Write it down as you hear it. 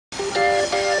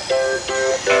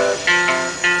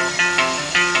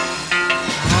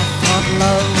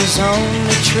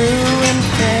only true in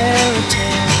fairy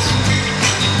tales,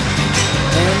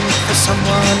 and for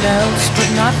someone else but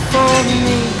not for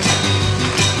me.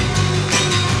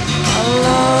 Our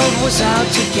love was out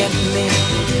to get me,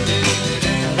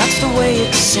 that's the way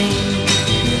it seemed.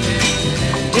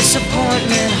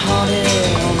 Disappointment haunted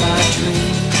all my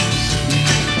dreams.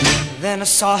 Then I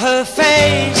saw her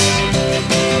face,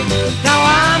 now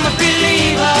I'm a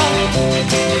believer.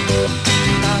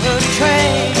 Not a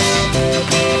trace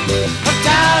of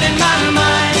doubt in my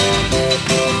mind.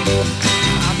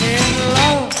 I'm in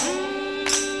love,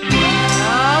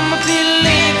 I'm a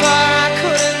believer. I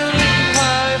couldn't leave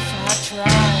her if I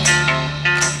tried.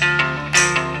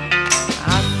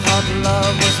 I thought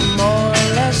love was more or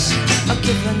less a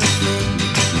given thing.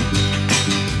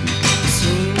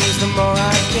 Seems the more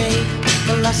I gave,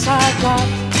 the less I got.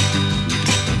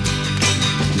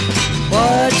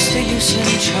 What's the use in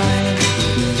trying?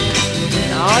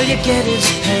 All you get is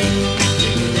pain.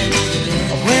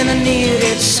 When I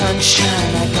needed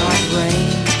sunshine, I got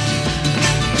rain.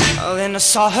 Oh, then I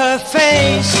saw her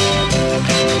face,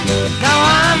 now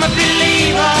I'm a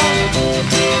believer.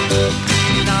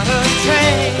 Not a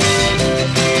trace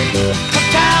of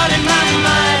doubt in my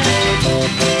mind.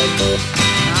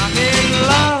 I'm in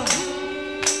love,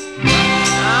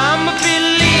 I'm a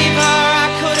believer. I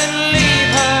couldn't leave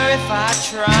her if I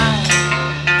tried.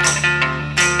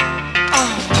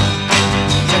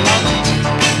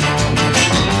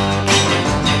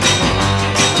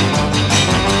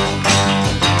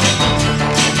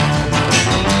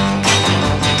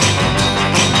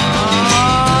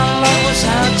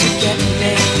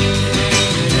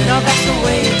 That's the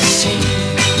way it seemed.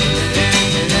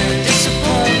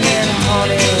 Disappointment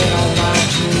haunted all my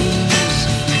dreams.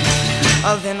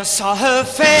 Oh, then I saw her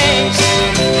face.